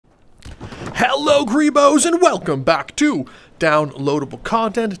Hello Greebos and welcome back to downloadable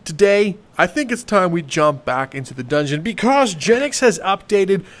content. Today, I think it's time we jump back into the dungeon because Jenix has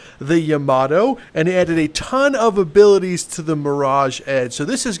updated the Yamato and added a ton of abilities to the Mirage Edge. So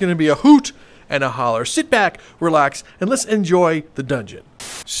this is going to be a hoot and a holler. Sit back, relax, and let's enjoy the dungeon.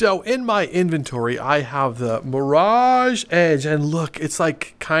 So in my inventory, I have the Mirage Edge, and look, it's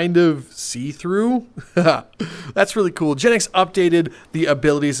like kind of see-through. That's really cool. Jenix updated the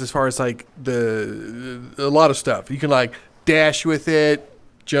abilities as far as like a lot of stuff. You can like dash with it,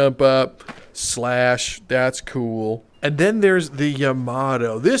 jump up, slash. That's cool. And then there's the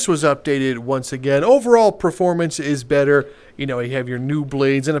Yamato. This was updated once again. Overall performance is better. You know, you have your new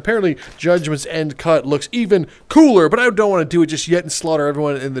blades, and apparently Judgment's End cut looks even cooler, but I don't want to do it just yet and slaughter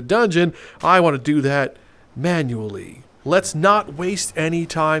everyone in the dungeon. I want to do that manually. Let's not waste any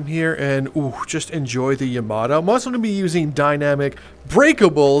time here and, just enjoy the Yamato. I'm also going to be using dynamic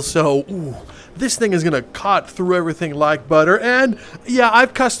breakables, so, this thing is going to cut through everything like butter, and, yeah,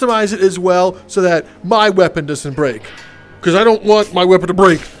 I've customized it as well so that my weapon doesn't break. Because I don't want my weapon to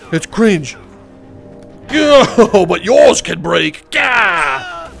break. It's cringe. Oh, but yours can break.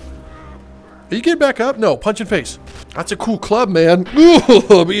 Gah! Are you getting back up? No, punch in face. That's a cool club, man.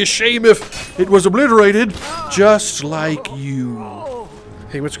 It'd be a shame if it was obliterated, just like you.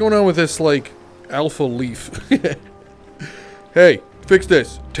 Hey, what's going on with this, like, alpha leaf? Hey, fix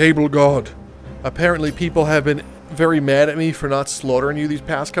this. Table God. Apparently, people have been very mad at me for not slaughtering you these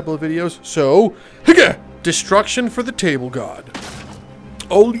past couple of videos, so, destruction for the Table God.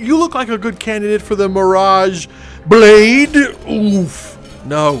 Oh, you look like a good candidate for the Mirage Blade. Oof.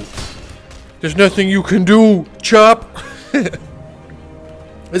 No. There's nothing you can do, Chop.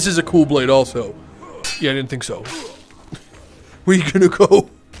 This is a cool blade also. Yeah, I didn't think so. Where you gonna go?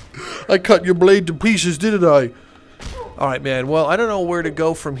 I cut your blade to pieces, didn't I? Alright, man. Well, I don't know where to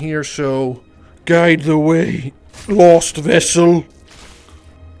go from here, so guide the way, lost vessel.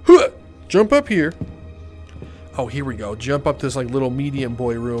 Jump up here. Oh, here we go. Jump up this like little medium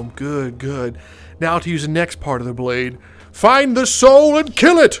boy room. Good, good. Now to use the next part of the blade. Find the soul and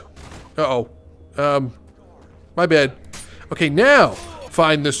kill it! Uh-oh. My bad. Okay, now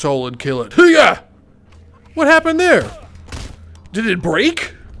find the soul and kill it. Hoo-yah! What happened there? Did it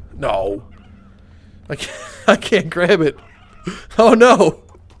break? No. I can't grab it. Oh no.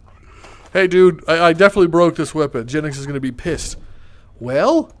 Hey dude, I definitely broke this weapon. Jenix is gonna be pissed.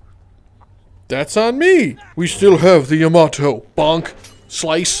 Well, that's on me. We still have the Yamato. Bonk.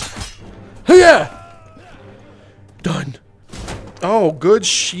 Slice. Yeah. Done. Oh, good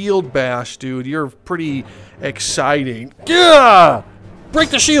shield bash, dude. You're pretty exciting. Yeah. Break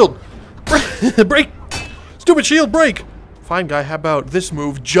the shield. Break. Stupid shield, break. Fine, guy. How about this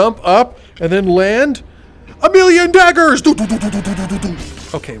move? Jump up and then land. A million daggers.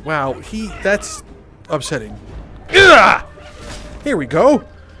 Okay, wow. That's upsetting. Yeah. Here we go.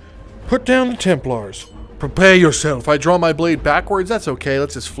 Put down the Templars. Prepare yourself. I draw my blade backwards. That's okay.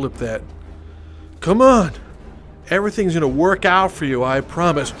 Let's just flip that. Come on. Everything's gonna work out for you, I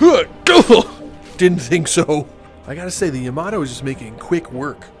promise. Didn't think so. I gotta say, the Yamato is just making quick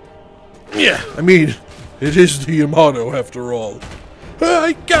work. Yeah, I mean, it is the Yamato after all.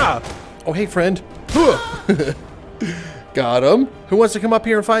 Oh, hey, friend. Got him. Who wants to come up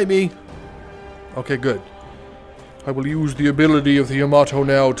here and fight me? Okay, good. I will use the ability of the Yamato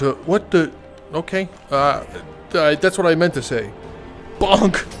now to... What the... Okay. That's what I meant to say.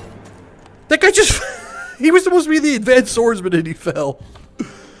 Bonk! That guy just... He was supposed to be the advanced swordsman and he fell.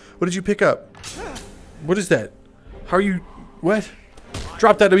 What did you pick up? What is that? How are you... What?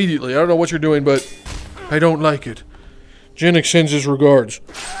 Drop that immediately. I don't know what you're doing, but... I don't like it. Jenix sends his regards.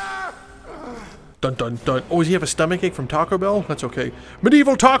 Dun dun dun. Oh, does he have a stomachache from Taco Bell? That's okay.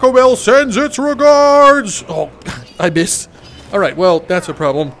 Medieval Taco Bell sends its regards! Oh, I missed. Alright, well, that's a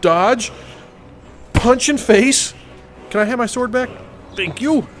problem. Dodge. Punch in face. Can I have my sword back? Thank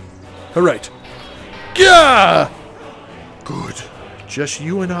you. Alright. Gah! Good. Just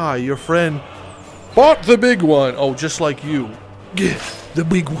you and I, your friend. Bought the big one. Oh, just like you. Yeah, the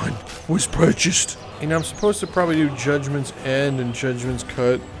big one was purchased. And I'm supposed to probably do Judgment's End and Judgment's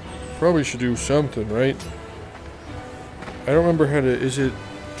Cut. Probably should do something, right? I don't remember how to... Is it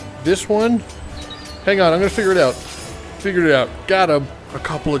this one? Hang on, I'm gonna figure it out. Figured it out. Got him. A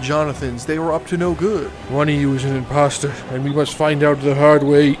couple of Jonathans. They were up to no good. One of you is an imposter, and we must find out the hard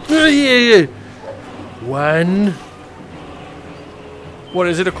way. One. What,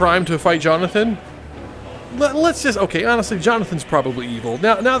 is it a crime to fight Jonathan? Let's just... Okay, honestly, Jonathan's probably evil.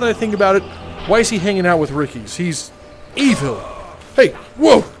 Now that I think about it, why is he hanging out with Ricky's? He's evil. Hey,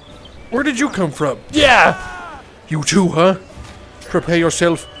 whoa! Where did you come from? Yeah! You too, huh? Prepare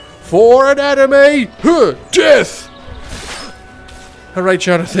yourself For an enemy! Death! Alright,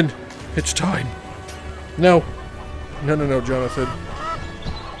 Jonathan. It's time. No. No, Jonathan.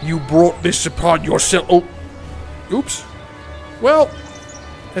 You brought this upon yourself. Oh. Oops. Well,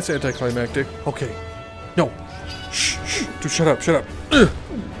 that's anticlimactic. Okay. No. Shh. Dude, shut up.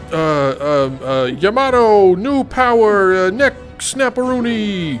 Yamato, new power, neck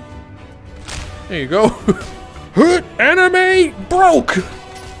snapperoonie. There you go. Enemy broke!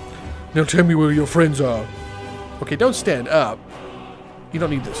 Now tell me where your friends are. Okay, don't stand up. You don't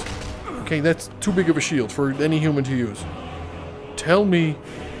need this. Okay, that's too big of a shield for any human to use. Tell me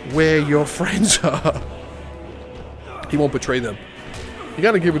where your friends are. He won't betray them. You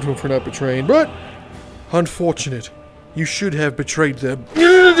gotta give it to him for not betraying, but unfortunate. You should have betrayed them.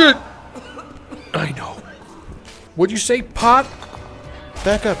 I know. What'd you say, Pot?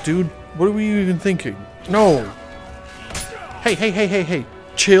 Back up, dude. What were you even thinking? No. Hey.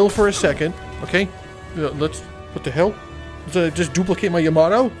 Chill for a second, okay? What the hell? Let's just duplicate my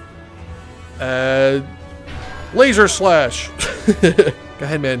Yamato? Laser slash. Go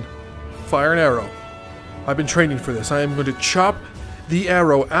ahead, man. Fire an arrow. I've been training for this. I am going to chop the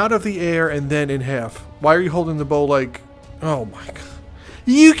arrow out of the air and then in half. Why are you holding the bow like... Oh my god.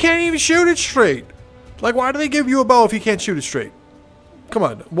 You can't even shoot it straight. Like, why do they give you a bow if you can't shoot it straight? Come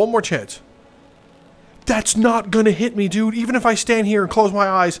on, one more chance. That's not gonna hit me, dude. Even if I stand here and close my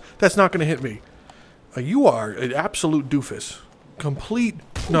eyes, that's not gonna hit me. You are an absolute doofus. Complete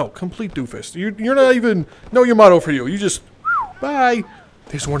doofus. You're not even... No Yamato for you. You just... Bye.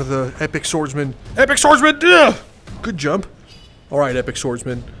 There's one of the epic swordsmen. Epic swordsman! Ugh! Good jump. Alright, epic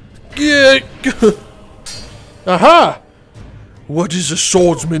swordsman. Yeah. Aha! What is a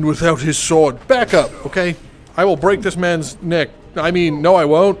swordsman without his sword? Back up, okay? I will break this man's neck. I mean, no I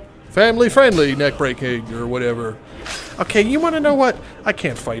won't. Family friendly neck breaking or whatever. Okay, you want to know what? I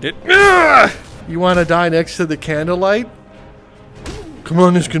can't fight it. Ugh! You want to die next to the candlelight? Come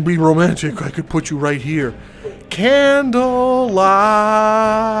on, this can be romantic. I could put you right here.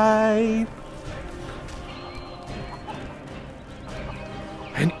 Candlelight.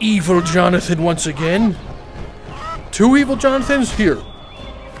 An evil Jonathan once again. Two evil Jonathans? Here.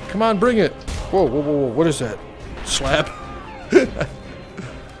 Come on, bring it. Whoa. What is that? Slap.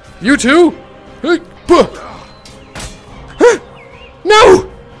 You too?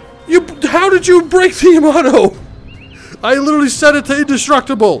 No! How did you break the Yamato? I literally set it to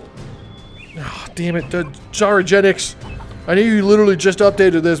indestructible. Oh, damn it. Sorry, Jenix. I know you literally just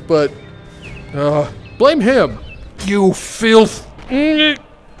updated this, but... blame him. You filth.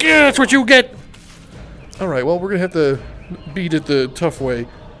 That's what you get. Alright, well, we're gonna have to beat it the tough way.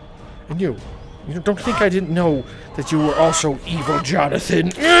 And you don't think I didn't know that you were also evil,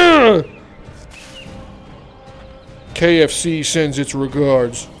 Jonathan. KFC sends its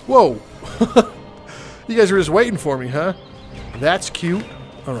regards. Whoa. You guys were just waiting for me, huh? That's cute.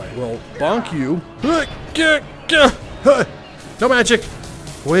 Alright, well, bonk you. No magic.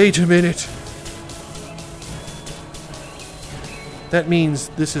 Wait a minute. That means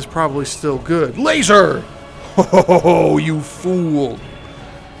this is probably still good. Laser! Oh, you fool.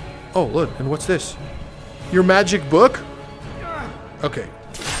 Oh, look, and what's this? Your magic book? Okay.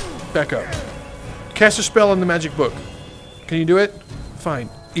 Back up. Cast a spell on the magic book. Can you do it? Fine,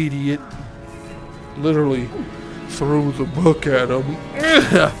 idiot. Literally threw the book at him.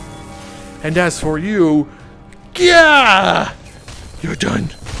 And as for you, yeah, you're done.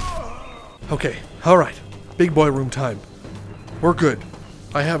 Okay, alright. Big boy room time. We're good.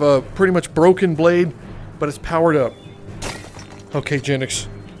 I have a pretty much broken blade, but it's powered up. Okay, Jenix.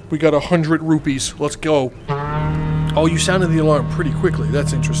 We got 100 rupees. Let's go. Oh, you sounded the alarm pretty quickly.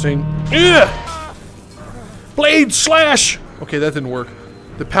 That's interesting. Yeah! Blade slash! Okay, that didn't work.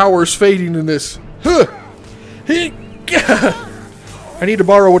 The power is fading in this. I need to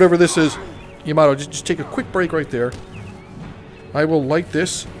borrow whatever this is. Yamato, just take a quick break right there. I will light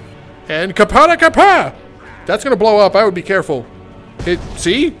this. And kapata kapa! That's gonna blow up. I would be careful.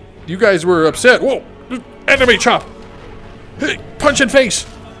 See? You guys were upset. Whoa! Enemy chop! Punch in face!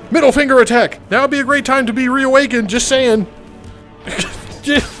 Middle finger attack! Now would be a great time to be reawakened, just saying.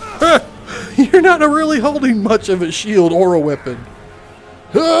 You're not really holding much of a shield or a weapon.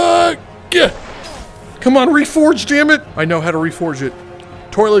 Come on, reforge, damn it! I know how to reforge it.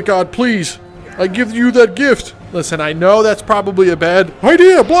 Toilet God, please. I give you that gift. Listen, I know that's probably a bad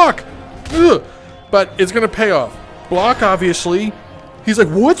idea. Block! Ugh. But it's gonna pay off. Block, obviously. He's like,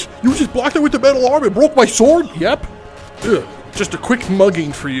 what? You just blocked it with the metal arm and broke my sword? Yep. Ugh. Just a quick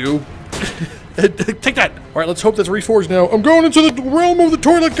mugging for you. Take that! Alright, let's hope that's reforged now. I'm going into the realm of the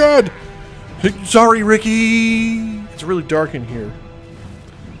toilet god! Sorry, Ricky! It's really dark in here.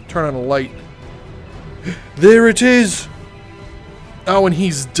 Turn on a light. There it is! Oh, and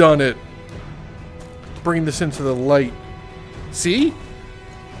he's done it. Bring this into the light. See?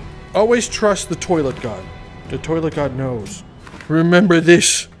 Always trust the toilet god. The toilet god knows. Remember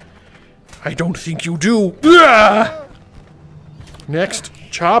this. I don't think you do. Ah! Next,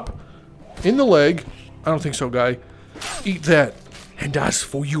 chop in the leg. I don't think so, guy. Eat that. And as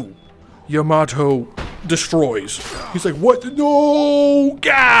for you, Yamato destroys. He's like, what? No!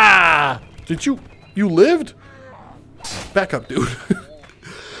 Gah! Did you lived? Back up, dude.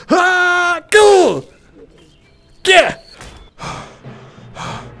 Ah! Go! Yeah!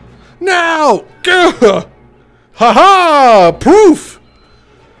 Now! Gah! Ha-ha! Proof!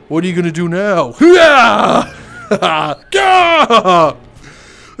 What are you gonna do now? Yeah! Gah!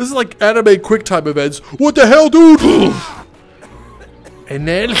 This is like anime QuickTime events. What the hell, dude? And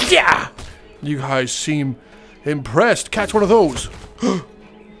then, yeah! You guys seem impressed. Catch one of those.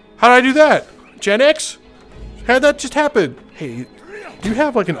 How did I do that? Jenix? How'd that just happen? Hey, do you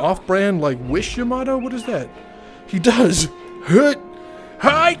have like an off-brand like Wish Yamato? What is that? He does.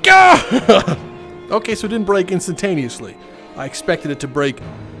 Hi, go! Okay, so it didn't break instantaneously. I expected it to break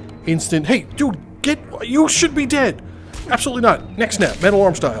instant. Hey, dude, you should be dead. Absolutely not. Next snap, metal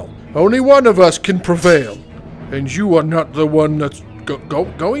arm style. Only one of us can prevail. And you are not the one that's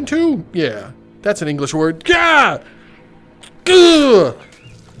going to? Yeah, that's an English word. Gah! Gah!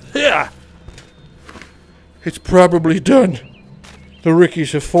 Yeah. It's probably done. The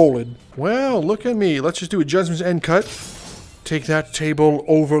Rickies have fallen. Well, look at me. Let's just do a Judgment's End cut. Take that, table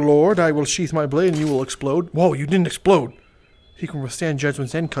overlord. I will sheath my blade and you will explode. Whoa, you didn't explode. He can withstand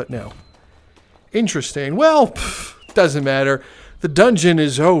Judgment's End cut now. Interesting. Well, doesn't matter. The dungeon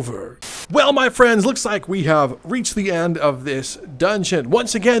is over. Well, my friends, looks like we have reached the end of this dungeon.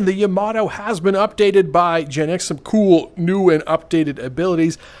 Once again, the Yamato has been updated by Jenix. Some cool new and updated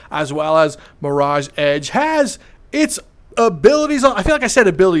abilities, as well as Mirage Edge has its abilities. I feel like I said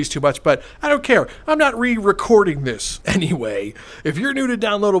abilities too much, but I don't care. I'm not re-recording this anyway. If you're new to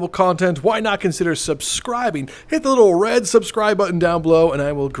downloadable content, why not consider subscribing? Hit the little red subscribe button down below and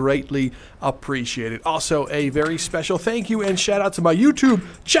I will greatly appreciate it. Also, a very special thank you and shout out to my YouTube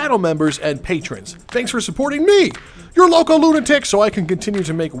channel members and patrons. Thanks for supporting me, your local lunatic, so I can continue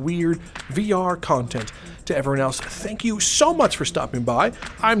to make weird VR content. To everyone else, thank you so much for stopping by.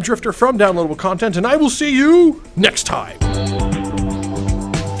 I'm Drifter from Downloadable Content, and I will see you next time.